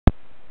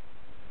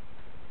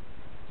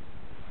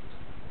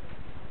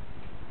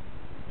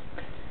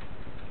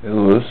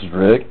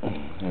Rick,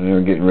 and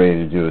we're getting ready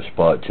to do a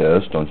spot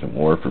test on some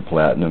ore for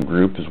platinum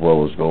group as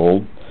well as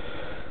gold.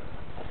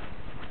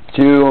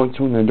 Two on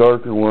some of the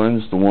darker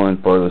ones. The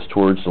one farthest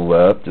towards the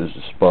left is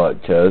the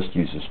spot test.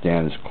 Uses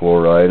Stanous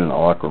chloride and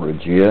Aqua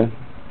Regia.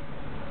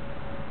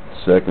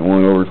 Second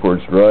one over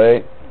towards the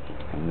right,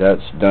 and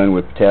that's done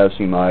with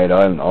potassium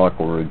iodide and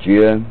Aqua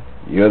Regia.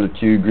 The other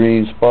two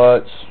green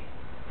spots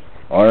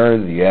are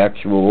the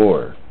actual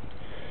ore.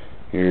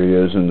 Here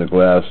it is in the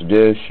glass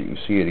dish. You can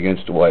see it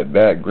against the white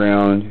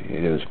background.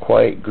 It is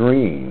quite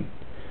green.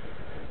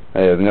 I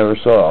have never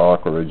saw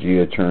Aqua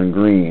Regia turn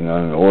green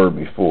on an ore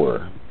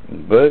before,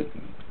 but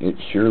it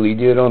surely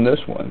did on this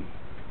one.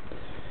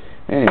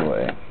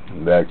 Anyway,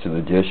 back to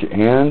the dish at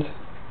hand.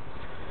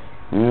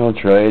 And I'll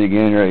try it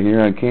again right here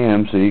on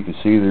cam so you can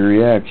see the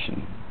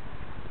reaction.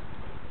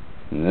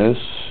 And this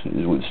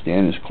is with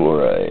Stanous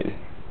chloride.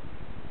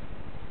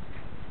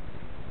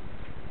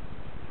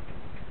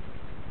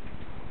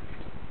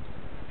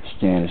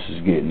 Stanous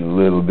is getting a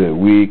little bit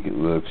weak, it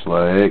looks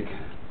like.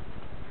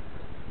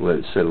 Let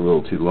it sit a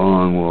little too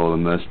long while I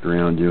messed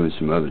around doing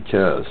some other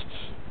tests.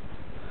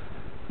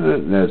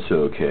 But that's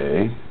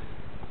okay.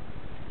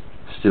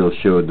 Still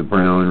showed the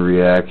brown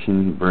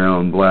reaction,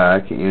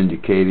 brown-black,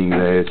 indicating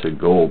that it's a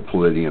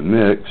gold-palladium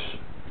mix.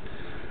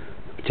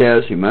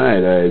 Potassium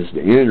iodide is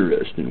the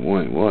interesting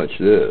one. Watch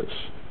this.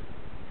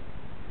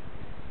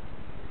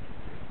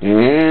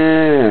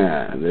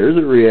 Yeah, there's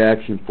a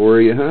reaction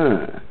for you,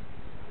 huh?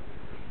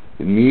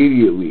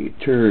 Immediately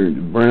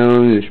turned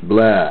brownish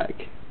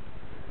black.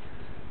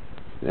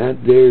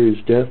 That there is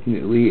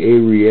definitely a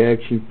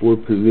reaction for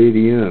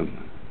palladium.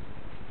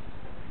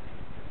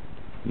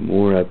 The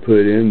more I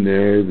put in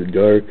there, the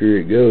darker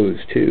it goes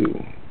too.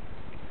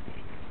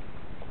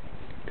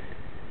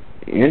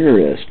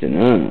 Interesting,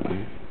 huh?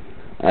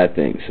 I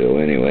think so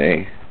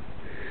anyway.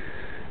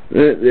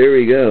 But there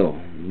we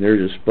go.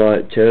 There's a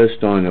spot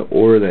test on an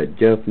ore that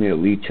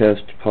definitely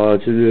tests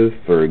positive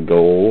for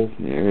gold.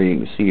 There you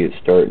can see it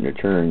starting to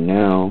turn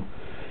now,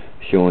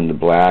 showing the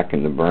black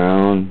and the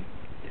brown.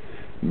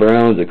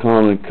 Brown's a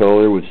common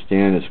color with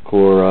Stanous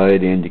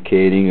chloride,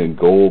 indicating a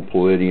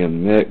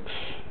gold-palladium mix.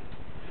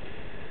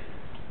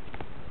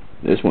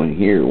 This one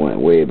here went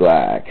way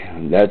black.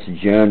 That's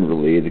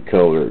generally the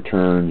color it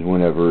turns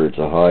whenever it's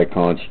a high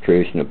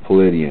concentration of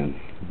palladium.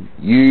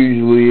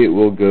 Usually it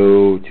will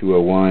go to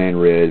a wine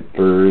red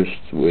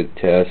first with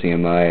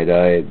potassium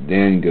iodide,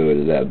 then go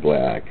to that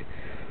black.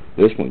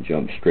 This one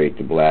jumped straight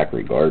to black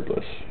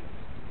regardless.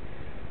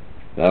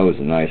 That was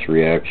a nice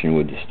reaction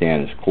with the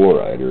Stanous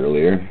chloride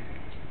earlier.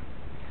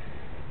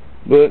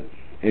 But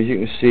as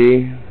you can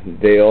see,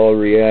 they all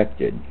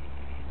reacted.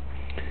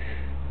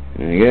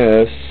 And I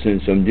guess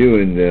since I'm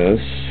doing this,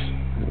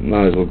 I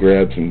might as well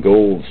grab some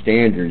gold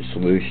standard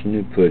solution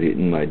and put it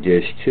in my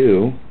dish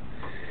too,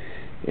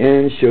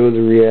 and show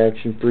the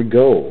reaction for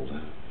gold.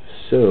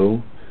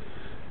 So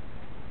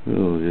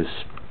we'll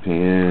just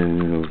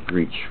pan,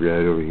 reach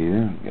right over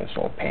here. I guess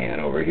I'll pan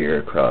over here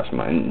across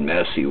my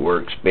messy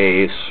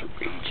workspace,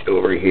 reach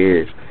over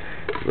here,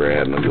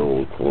 grab my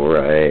gold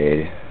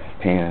chloride,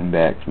 pan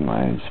back to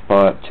my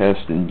spot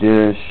testing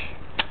dish,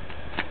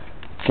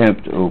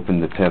 attempt to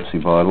open the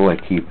Pepsi bottle. I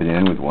keep it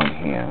in with one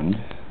hand,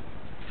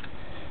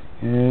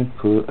 and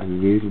put a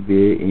little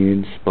bit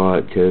in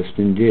spot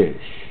testing dish.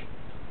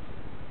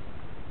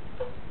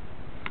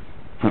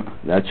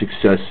 That's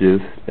excessive,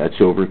 that's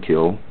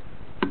overkill,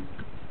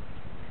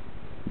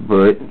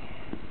 but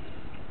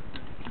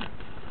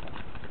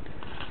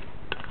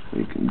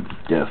we can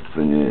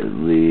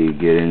definitely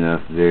get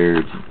enough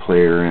there to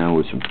play around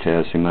with some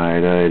potassium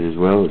iodide as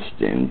well as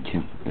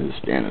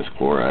Stanous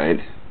chloride.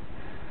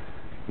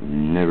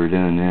 Never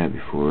done that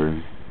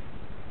before.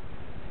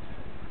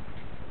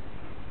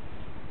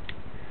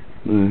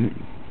 But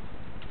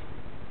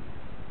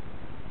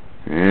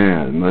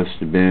yeah, there must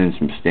have been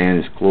some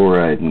Stanous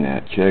chloride in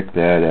that. Check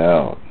that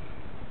out.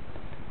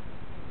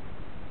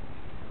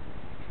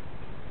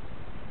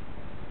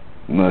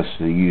 Must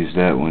have used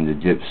that one to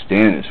dip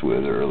Stanous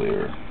with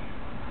earlier.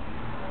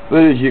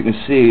 But as you can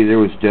see, there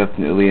was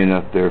definitely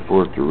enough there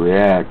for it to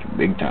react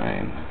big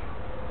time.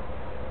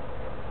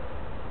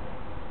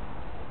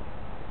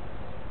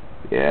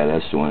 Yeah,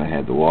 that's the one I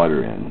had the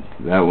water in.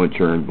 That one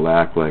turned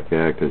black like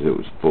that because it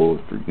was full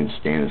of freaking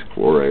Stanous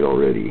chloride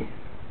already.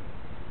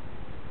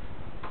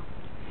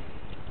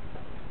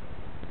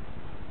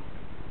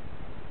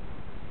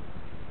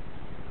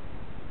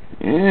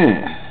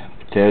 Yeah,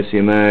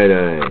 potassium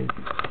iodide.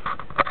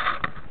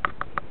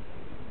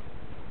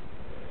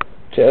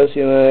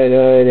 Potassium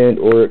iodide and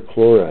Auric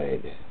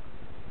Chloride.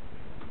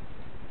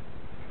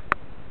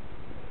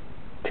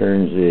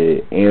 Turns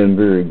the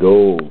amber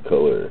gold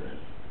color.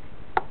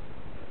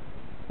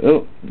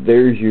 Oh,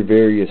 there's your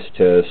various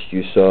tests.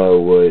 You saw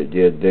what it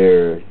did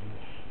there.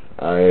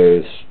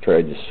 I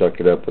tried to suck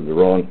it up with the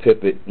wrong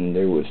pipette, and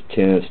there was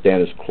 10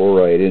 Stanous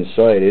chloride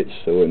inside it,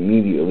 so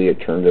immediately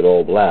it turned it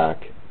all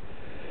black.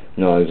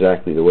 Not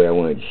exactly the way I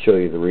wanted to show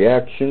you the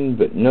reaction,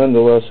 but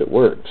nonetheless it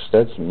works.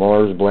 That's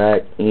Mars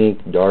black,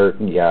 ink, dark,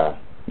 yeah.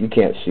 You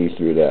can't see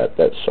through that.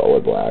 That's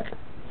solid black.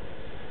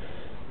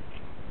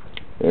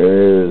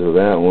 There's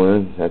that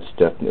one. That's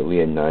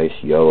definitely a nice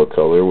yellow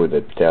color with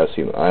a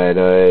potassium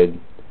iodide.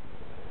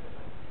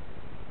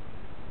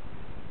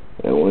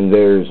 That one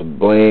there's a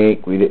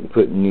blank. We didn't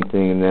put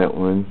anything in that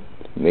one.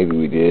 Maybe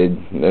we did.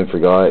 I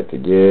forgot if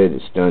it did.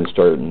 It's done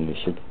starting.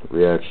 The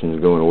reaction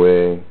is going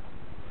away.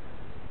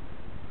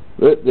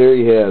 But there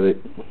you have it.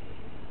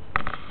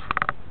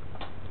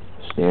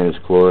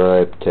 Stanous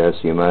chloride,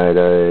 potassium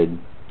iodide.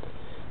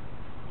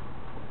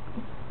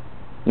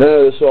 None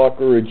of this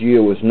Aqua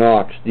Regia was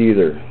noxed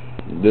either.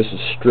 This is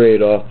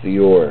straight off the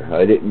ore.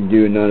 I didn't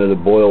do none of the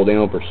boil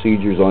down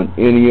procedures on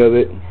any of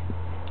it.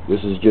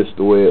 This is just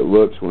the way it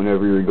looks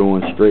whenever you're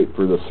going straight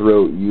for the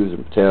throat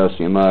using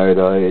potassium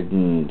iodide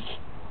and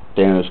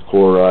Stanous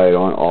chloride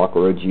on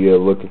Aqua Regia,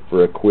 looking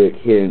for a quick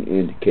hidden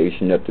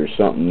indication that there's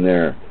something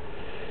there.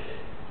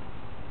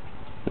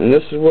 And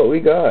this is what we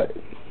got.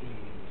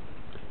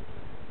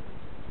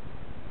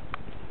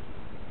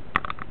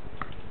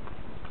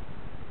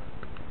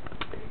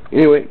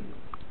 Anyway,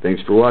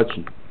 thanks for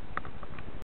watching.